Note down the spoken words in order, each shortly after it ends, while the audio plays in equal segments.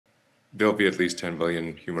there'll be at least 10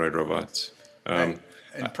 billion humanoid robots. And, Um,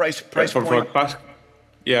 and price from a point. class,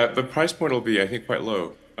 yeah, the price point will be, I think, quite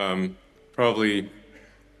low. Probably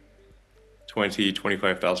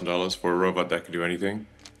 $25,000 for a robot that can do anything.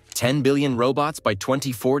 10 billion robots by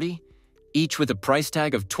 2040? Each with a price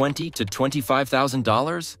tag of $20,000 to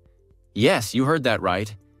 $25,000? Yes, you heard that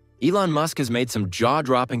right. Elon Musk has made some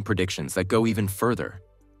jaw-dropping predictions that go even further,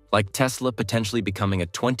 like Tesla potentially becoming a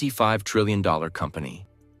 $25 trillion company.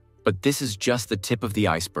 But this is just the tip of the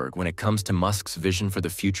iceberg when it comes to Musk's vision for the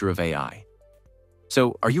future of AI.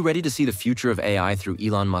 So, are you ready to see the future of AI through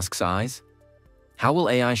Elon Musk's eyes? How will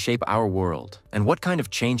AI shape our world, and what kind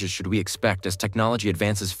of changes should we expect as technology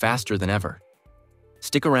advances faster than ever?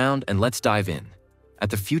 Stick around and let's dive in.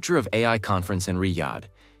 At the Future of AI conference in Riyadh,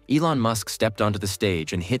 Elon Musk stepped onto the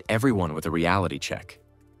stage and hit everyone with a reality check.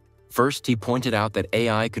 First, he pointed out that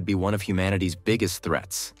AI could be one of humanity's biggest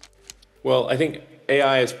threats. Well, I think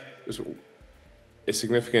AI is a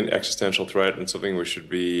significant existential threat and something we should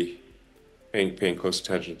be paying close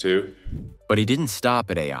attention to. But he didn't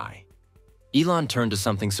stop at AI. Elon turned to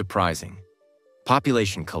something surprising: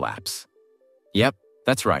 population collapse. Yep,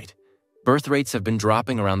 that's right. Birth rates have been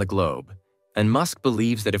dropping around the globe, and Musk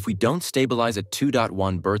believes that if we don't stabilize at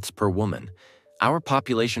 2.1 births per woman, our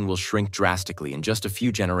population will shrink drastically in just a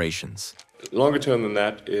few generations. Longer term than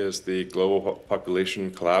that is the global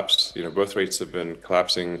population collapse. Birth rates have been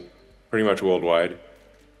collapsing pretty much worldwide,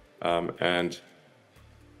 and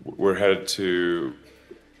we're headed to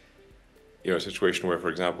a situation where, for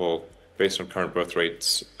example, based on current birth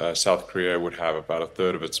rates, South Korea would have about a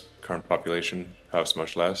third of its current population, perhaps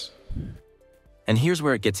much less. And here's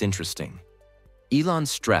where it gets interesting. Elon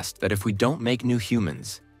stressed that if we don't make new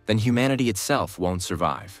humans, then humanity itself won't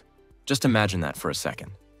survive. Just imagine that for a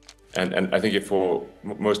second. And I think for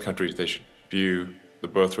most countries, they should view the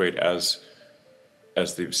birth rate as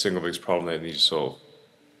the single biggest problem they need to solve.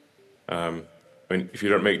 If you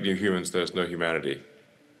don't make new humans, there's no humanity.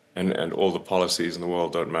 And all the policies in the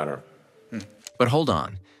world don't matter. But hold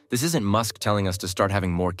on, this isn't Musk telling us to start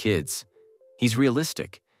having more kids. He's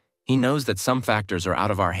realistic. He knows that some factors are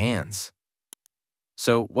out of our hands.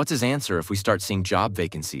 So what's his answer if we start seeing job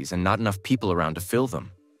vacancies and not enough people around to fill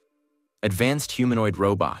them? Advanced humanoid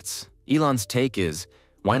robots. Elon's take is,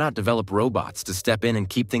 why not develop robots to step in and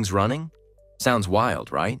keep things running? Sounds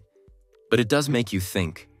wild, right? But it does make you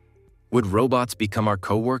think. Would robots become our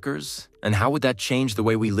co-workers? And how would that change the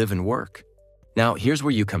way we live and work? Now, here's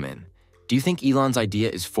where you come in. Do you think Elon's idea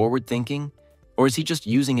is forward-thinking? Or is he just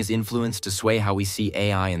using his influence to sway how we see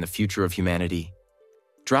AI and the future of humanity?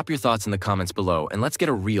 Drop your thoughts in the comments below and let's get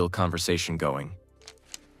a real conversation going.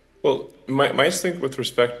 Well, my instinct with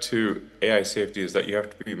respect to AI safety is that you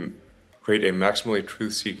have to create a maximally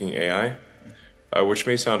truth-seeking AI, which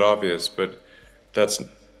may sound obvious, but that's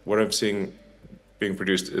what I'm seeing being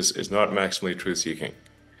produced is not maximally truth-seeking.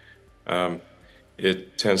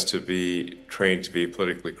 It tends to be trained to be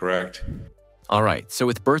politically correct. All right, so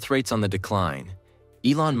with birth rates on the decline,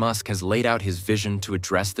 Elon Musk has laid out his vision to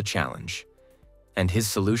address the challenge. And his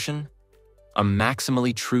solution? A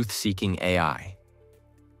maximally truth-seeking AI.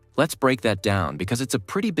 Let's break that down because it's a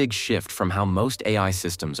pretty big shift from how most AI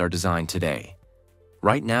systems are designed today.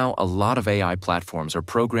 Right now, a lot of AI platforms are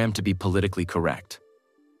programmed to be politically correct,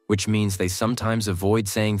 which means they sometimes avoid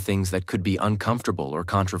saying things that could be uncomfortable or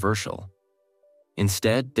controversial.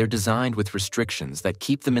 Instead, they're designed with restrictions that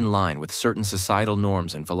keep them in line with certain societal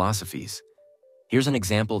norms and philosophies. Here's an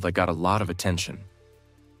example that got a lot of attention.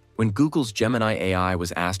 When Google's Gemini AI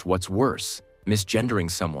was asked what's worse,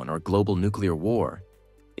 misgendering someone or global nuclear war,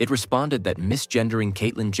 it responded that misgendering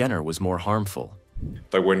Caitlyn Jenner was more harmful.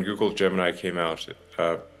 Like when Google Gemini came out,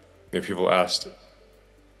 people asked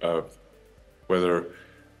whether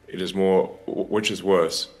which is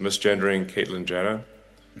worse, misgendering Caitlyn Jenner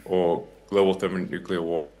or global thermonuclear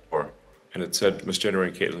war, and it said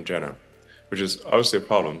misgendering Caitlyn Jenner, which is obviously a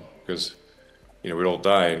problem because we'd all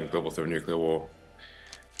die in global thermonuclear war.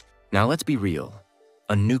 Now let's be real.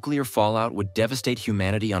 A nuclear fallout would devastate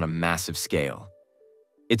humanity on a massive scale.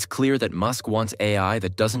 It's clear that Musk wants AI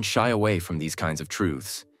that doesn't shy away from these kinds of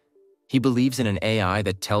truths. He believes in an AI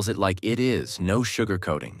that tells it like it is, no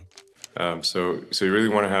sugarcoating. So you really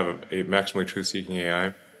want to have a maximally truth-seeking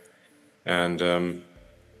AI, and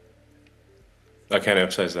I can't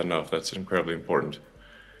emphasize that enough. That's incredibly important.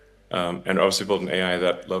 And obviously build an AI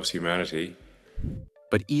that loves humanity.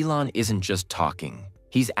 But Elon isn't just talking.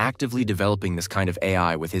 He's actively developing this kind of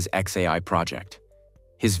AI with his XAI project.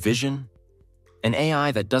 His vision? An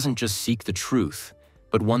AI that doesn't just seek the truth,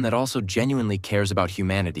 but one that also genuinely cares about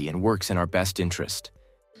humanity and works in our best interest.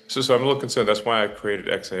 So I'm a little concerned. That's why I created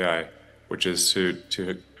XAI, which is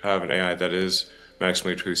to have an AI that is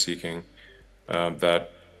maximally truth-seeking,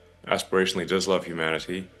 that aspirationally does love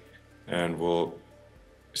humanity, and will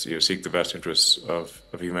seek the best interests of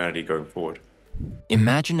humanity going forward.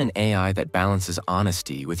 Imagine an AI that balances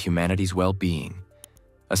honesty with humanity's well-being,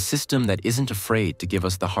 a system that isn't afraid to give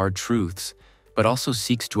us the hard truths, but also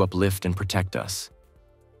seeks to uplift and protect us.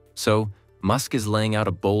 So, Musk is laying out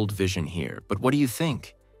a bold vision here, but what do you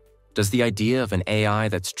think? Does the idea of an AI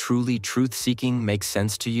that's truly truth-seeking make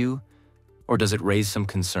sense to you, or does it raise some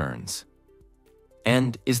concerns?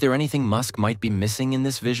 And is there anything Musk might be missing in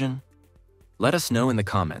this vision? Let us know in the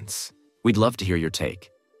comments. We'd love to hear your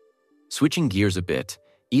take. Switching gears a bit,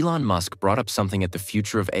 Elon Musk brought up something at the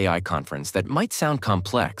Future of AI conference that might sound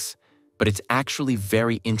complex, but it's actually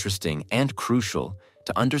very interesting and crucial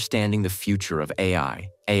to understanding the future of AI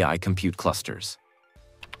compute clusters.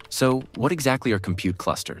 So, what exactly are compute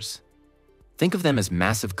clusters? Think of them as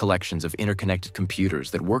massive collections of interconnected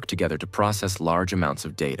computers that work together to process large amounts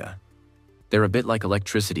of data. They're a bit like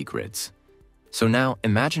electricity grids. So now,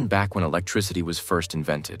 imagine back when electricity was first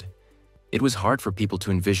invented. It was hard for people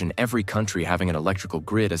to envision every country having an electrical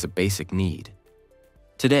grid as a basic need.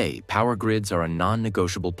 Today, power grids are a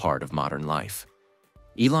non-negotiable part of modern life.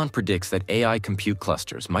 Elon predicts that AI compute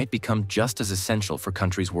clusters might become just as essential for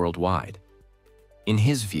countries worldwide. In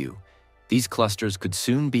his view, these clusters could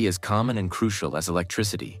soon be as common and crucial as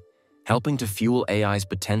electricity, helping to fuel AI's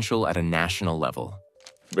potential at a national level.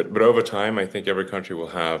 But over time, I think every country will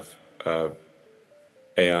have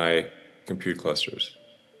AI compute clusters.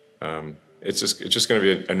 It's just going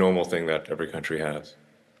to be a normal thing that every country has.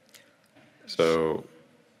 So,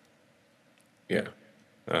 yeah.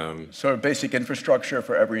 So basic infrastructure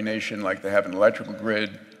for every nation, like they have an electrical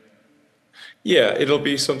grid. Yeah, it'll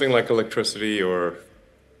be something like electricity, or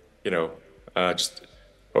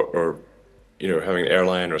or having an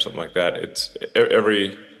airline or something like that. It's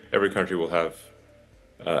every country will have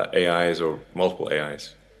AIs or multiple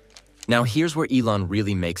AIs. Now here's where Elon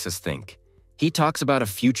really makes us think. He talks about a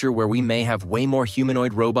future where we may have way more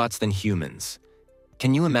humanoid robots than humans.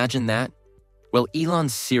 Can you imagine that? Well,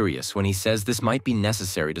 Elon's serious when he says this might be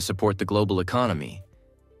necessary to support the global economy,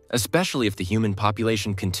 especially if the human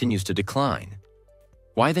population continues to decline.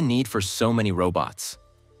 Why the need for so many robots?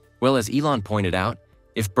 Well, as Elon pointed out,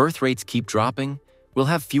 if birth rates keep dropping, we'll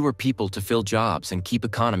have fewer people to fill jobs and keep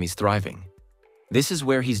economies thriving. This is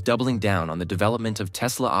where he's doubling down on the development of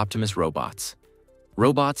Tesla Optimus robots.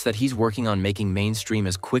 Robots that he's working on making mainstream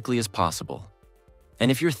as quickly as possible. And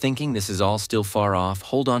if you're thinking this is all still far off,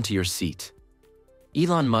 hold on to your seat.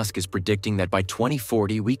 Elon Musk is predicting that by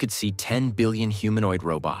 2040 we could see 10 billion humanoid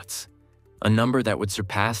robots, a number that would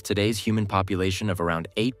surpass today's human population of around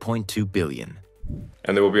 8.2 billion.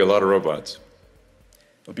 And there will be a lot of robots.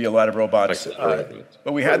 There'll be a lot of robots.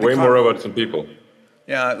 But we had way more robots than people.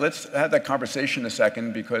 Yeah, let's have that conversation a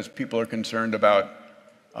second, because people are concerned about,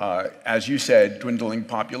 as you said, dwindling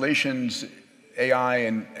populations. AI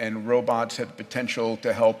and robots have the potential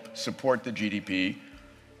to help support the GDP.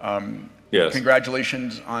 Yes.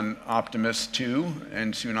 Congratulations on Optimus 2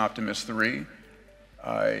 and soon Optimus 3.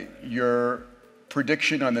 Your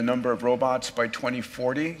prediction on the number of robots by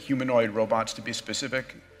 2040, humanoid robots to be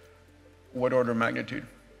specific, what order of magnitude?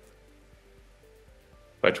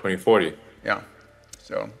 By 2040? Yeah,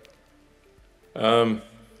 so.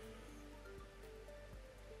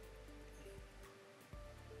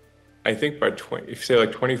 I think if you say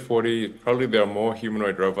like 2040, probably there are more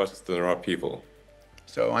humanoid robots than there are people.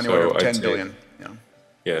 So on the order of 10 billion, yeah.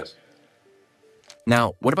 Yes.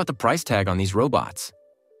 Now, what about the price tag on these robots?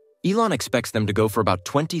 Elon expects them to go for about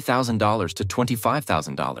 $20,000 to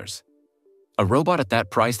 $25,000. A robot at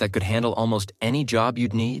that price that could handle almost any job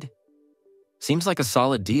you'd need? Seems like a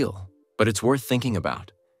solid deal, but it's worth thinking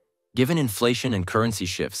about. Given inflation and currency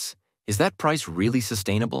shifts, is that price really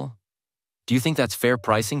sustainable? Do you think that's fair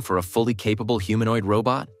pricing for a fully capable humanoid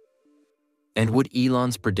robot? And would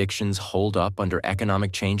Elon's predictions hold up under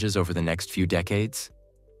economic changes over the next few decades?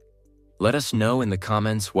 Let us know in the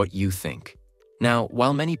comments what you think. Now,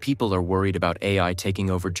 while many people are worried about AI taking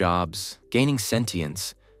over jobs, gaining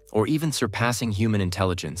sentience, or even surpassing human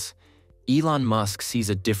intelligence, Elon Musk sees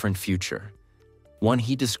a different future, one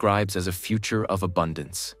he describes as a future of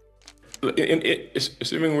abundance.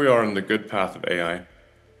 Assuming we are on the good path of AI,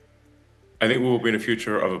 I think we will be in a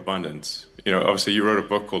future of abundance. Obviously you wrote a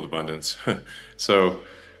book called Abundance, so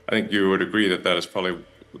I think you would agree that that is probably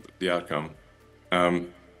the outcome.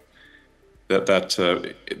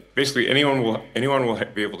 Basically anyone will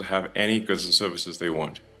be able to have any goods and services they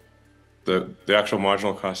want. The actual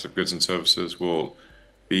marginal cost of goods and services will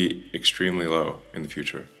be extremely low in the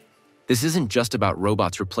future. This isn't just about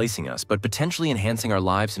robots replacing us, but potentially enhancing our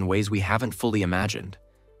lives in ways we haven't fully imagined.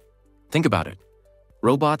 Think about it.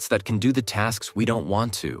 Robots that can do the tasks we don't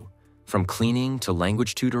want to, from cleaning to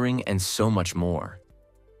language tutoring and so much more.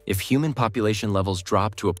 If human population levels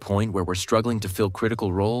drop to a point where we're struggling to fill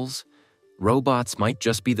critical roles, robots might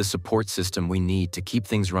just be the support system we need to keep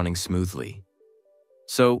things running smoothly.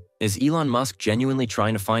 So, is Elon Musk genuinely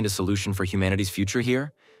trying to find a solution for humanity's future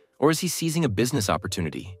here? Or is he seizing a business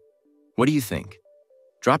opportunity? What do you think?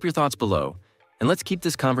 Drop your thoughts below, and let's keep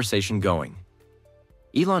this conversation going.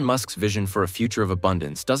 Elon Musk's vision for a future of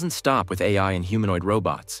abundance doesn't stop with AI and humanoid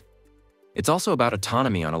robots. It's also about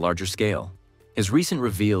autonomy on a larger scale. His recent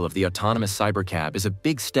reveal of the autonomous cybercab is a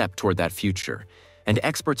big step toward that future, and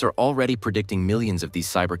experts are already predicting millions of these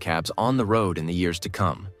cybercabs on the road in the years to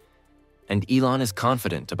come. And Elon is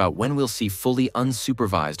confident about when we'll see fully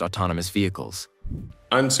unsupervised autonomous vehicles.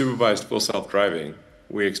 Unsupervised full self-driving,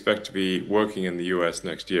 we expect to be working in the US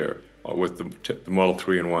next year with the Model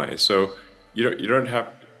 3 and Y. So you don't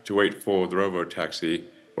have to wait for the robo-taxi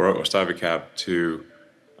or cybercab to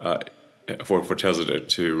for Tesla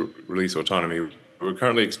to release autonomy. We're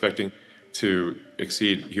currently expecting to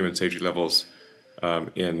exceed human safety levels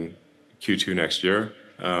in Q2 next year,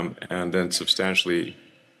 and then substantially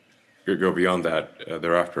go beyond that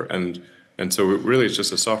thereafter. And so really it's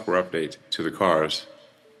just a software update to the cars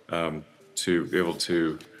to be able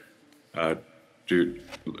to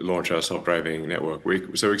launch our self-driving network.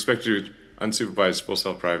 So we expect to do unsupervised full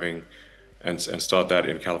self-driving and start that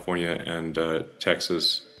in California and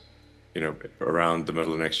Texas, around the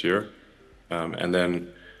middle of next year. And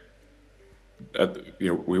then,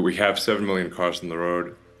 we have 7 million cars on the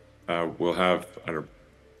road. We'll have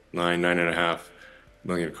 9.5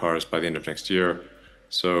 million cars by the end of next year.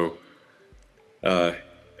 So,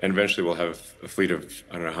 and eventually we'll have a fleet of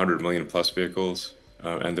 100 million plus vehicles,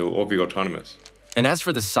 and they'll all be autonomous. And as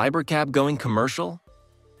for the cybercab going commercial,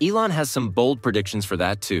 Elon has some bold predictions for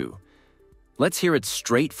that too. Let's hear it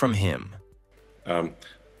straight from him.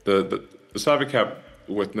 The cybercab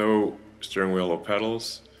with no steering wheel or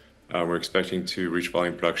pedals, we're expecting to reach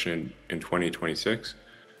volume production in 2026.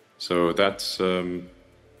 So that's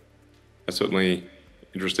certainly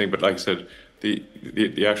interesting. But like I said,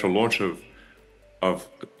 the actual launch of a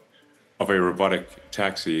robotic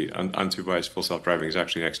taxi, unsupervised full self-driving, is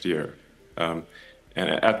actually next year. And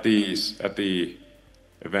at the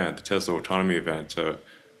event, the Tesla Autonomy event,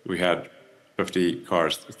 we had 50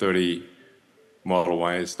 cars, 30 Model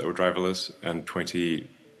Ys that were driverless, and 20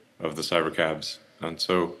 of the cybercabs. And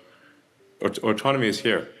so autonomy is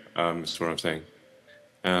here, is what I'm saying.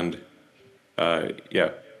 And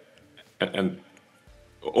yeah, and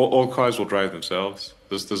all cars will drive themselves.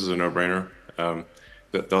 This is a no-brainer. And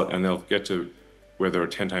they'll get to where they're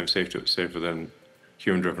 10 times safer than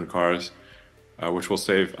human-driven cars, which will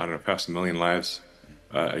save, past 1 million lives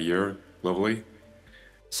a year globally.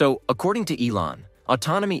 So, according to Elon,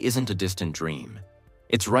 autonomy isn't a distant dream.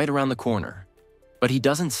 It's right around the corner. But he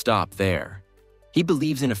doesn't stop there. He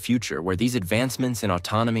believes in a future where these advancements in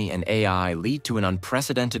autonomy and AI lead to an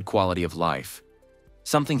unprecedented quality of life,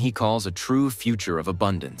 something he calls a true future of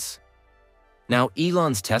abundance. Now,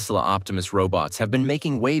 Elon's Tesla Optimus robots have been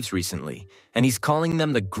making waves recently, and he's calling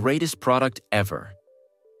them the greatest product ever.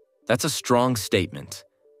 That's a strong statement.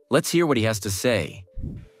 Let's hear what he has to say.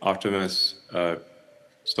 Optimus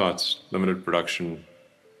starts limited production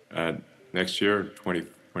next year,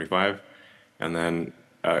 2025, and then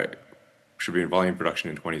should be in volume production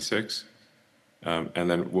in 26. And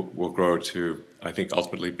then we'll grow to, I think,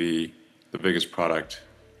 ultimately be the biggest product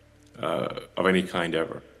of any kind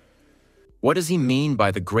ever. What does he mean by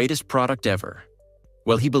the greatest product ever?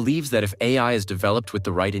 Well, he believes that if AI is developed with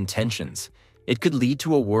the right intentions, it could lead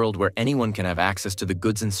to a world where anyone can have access to the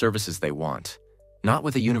goods and services they want, not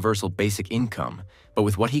with a universal basic income, but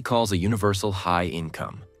with what he calls a universal high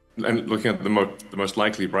income. And looking at the most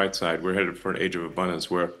likely bright side, we're headed for an age of abundance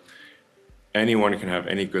where anyone can have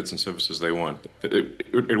any goods and services they want.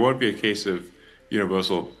 It won't be a case of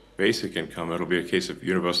universal basic income, it'll be a case of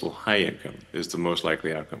universal high income is the most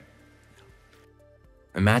likely outcome.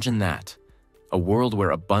 Imagine that, a world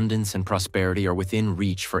where abundance and prosperity are within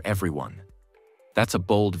reach for everyone. That's a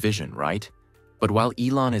bold vision, right? But while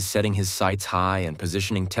Elon is setting his sights high and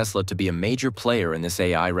positioning Tesla to be a major player in this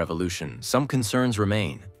AI revolution, some concerns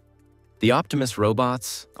remain. The Optimus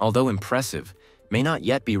robots, although impressive, may not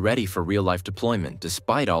yet be ready for real-life deployment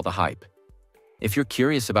despite all the hype. If you're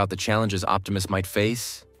curious about the challenges Optimus might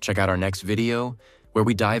face, check out our next video, where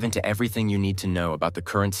we dive into everything you need to know about the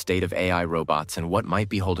current state of AI robots and what might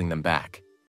be holding them back.